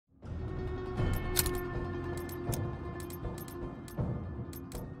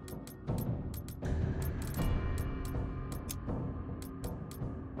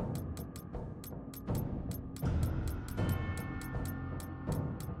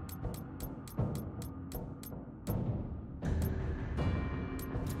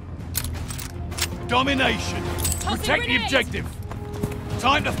Domination. Protect the objective.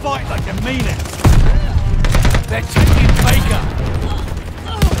 Time to fight like you mean it. They're taking Baker.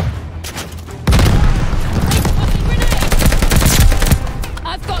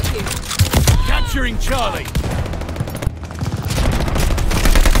 I've got you. Capturing Charlie.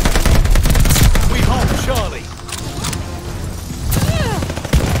 We hold Charlie.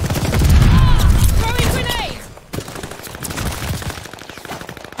 Throwing grenade.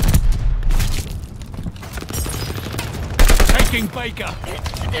 Taking Baker.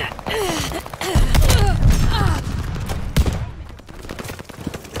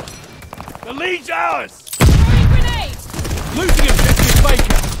 The lead's ours. Throwing grenade. Losing objective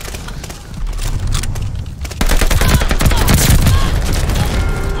Baker.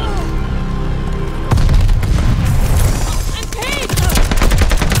 I'm pinned.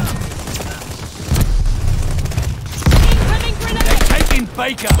 Incoming grenade. They're taking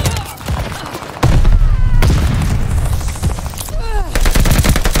Baker.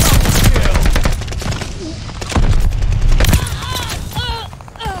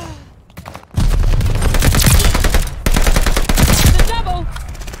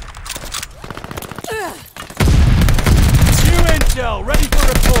 Ready for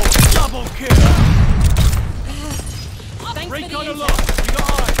report. Double kill. Recon aloft. You got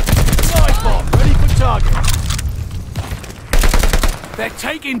eyes. Dive bomb. Ready for target. They're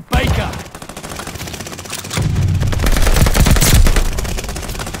taking Baker.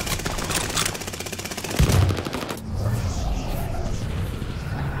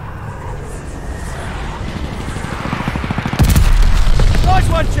 Nice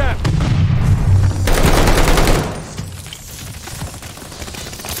one, chap.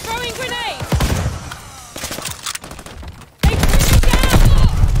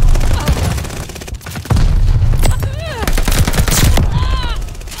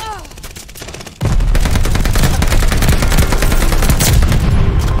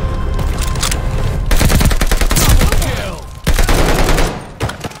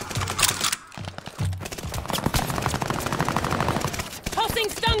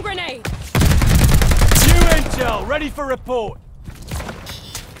 Ready for report.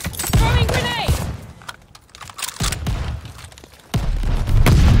 Throwing grenade.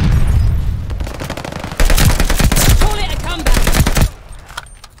 Call it a comeback.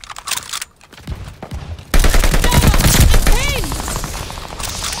 Pin.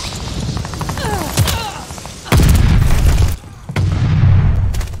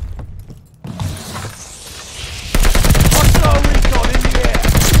 Hostile recon in the air.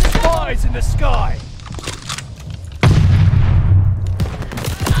 Spies in the sky.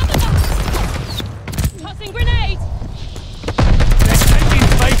 Grenade! They're taking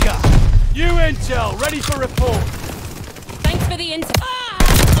Baker. New intel, ready for report. Thanks for the intel.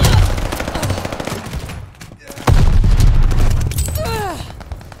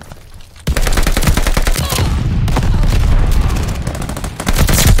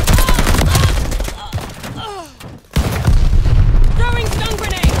 Throwing stun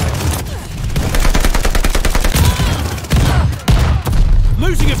grenade!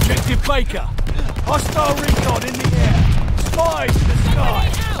 Losing objective Baker. Hostile recon in the air. Spies in the sky.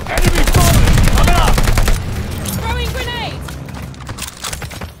 Enemy bombers coming up. Throwing grenades.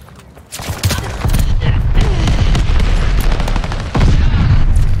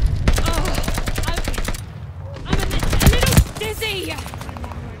 I'm a little dizzy.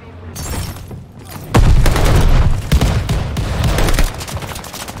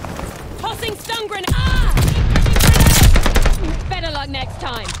 Tossing stun grenade. Better luck next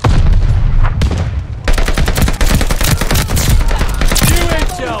time.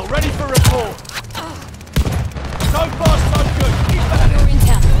 Ready for report. So far, so good. Keep at it.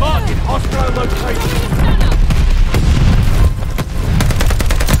 Marking hostile location.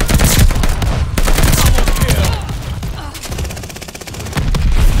 Double kill.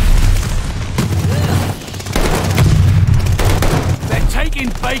 They're taking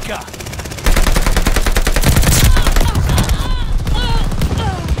Baker.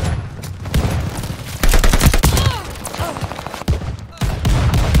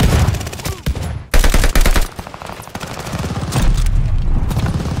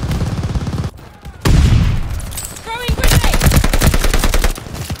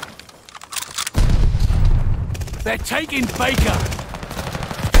 They're taking Baker.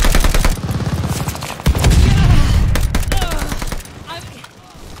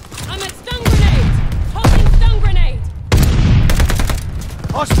 I'm at stun grenade. Tossing stun grenade.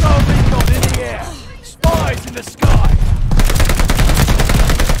 Hostile recon in the air. Spies in the sky.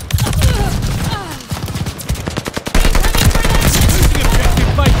 Losing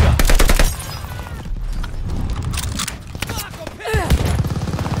objective Baker.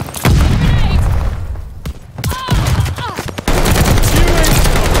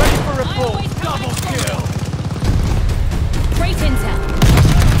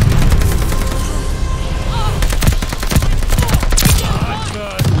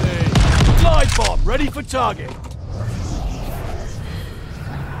 target.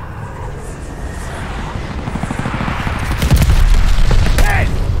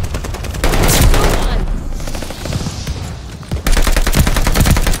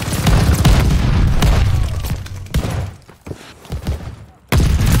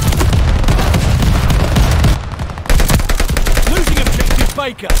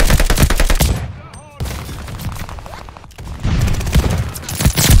 Baker.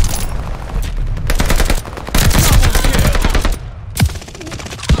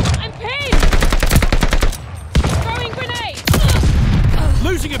 I'm pinned! Throwing grenade!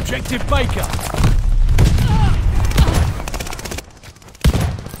 Losing objective Baker.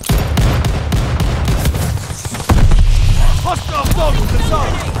 Hostile dog with the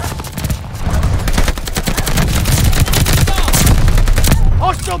zone.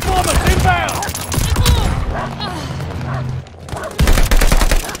 Hostile bombers inbound!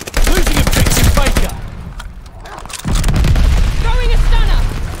 Losing objective Baker. Throwing a stunner!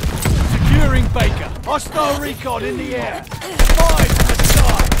 Securing Baker. Hostile recon in the air. Spies in the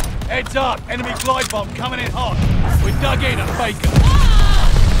sky. Heads up. Enemy glide bomb coming in hot. We dug in at Baker.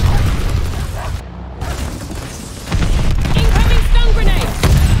 Incoming stun grenade!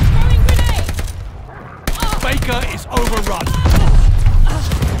 Throwing grenade! Baker is overrun.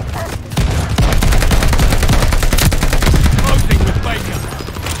 Closing with Baker.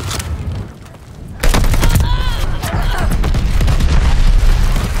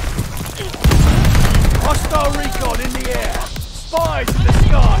 Hostile recon in the air. Spies in the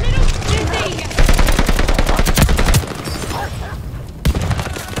sky.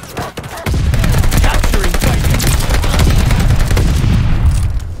 Capturing Baker.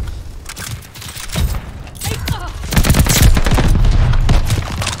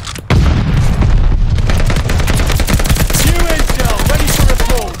 New intel ready for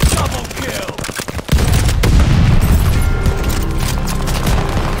report. Double kill.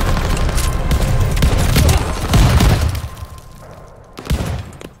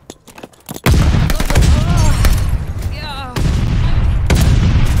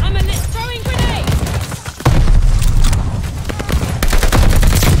 I'm a lit throwing grenade!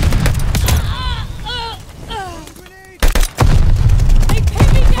 They pin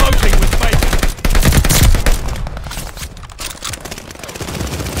me down! Closing with Baker.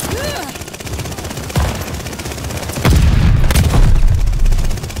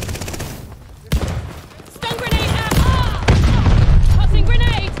 Stun grenade out! Tossing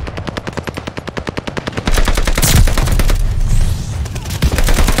grenade!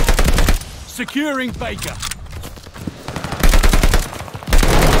 Securing Baker.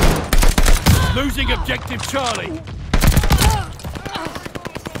 Losing objective Charlie.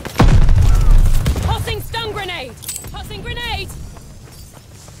 Tossing stun grenade! Tossing grenade!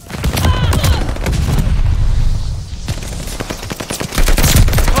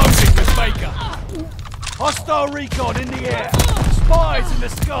 Closing with Baker. Hostile recon in the air. Spies in the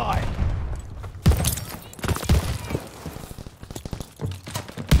sky.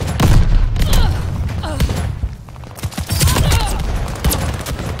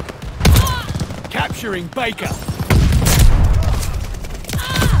 Capturing Baker.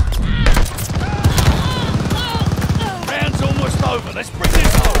 Round's almost over. Let's bring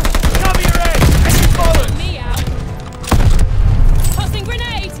this home. Cover your head. Enemy following. Me out! Tossing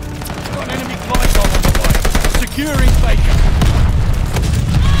grenade! Got an enemy glide bomb on the way. Securing Baker.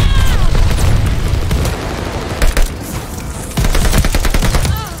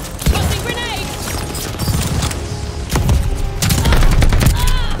 Tossing grenade!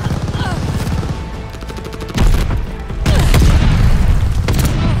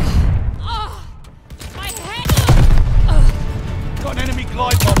 My head! Got an enemy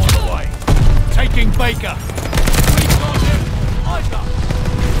glide bomb on the way. Taking Baker. Recon him. Eyes up.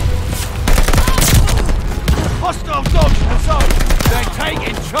 Hostile dogs in the zone. They're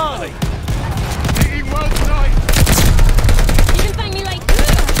taking Charlie. Eating well tonight. You can thank me later!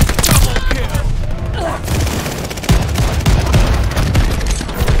 Double kill.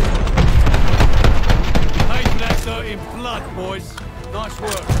 Paid for that dirt in blood, boys. Nice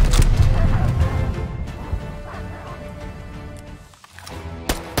work.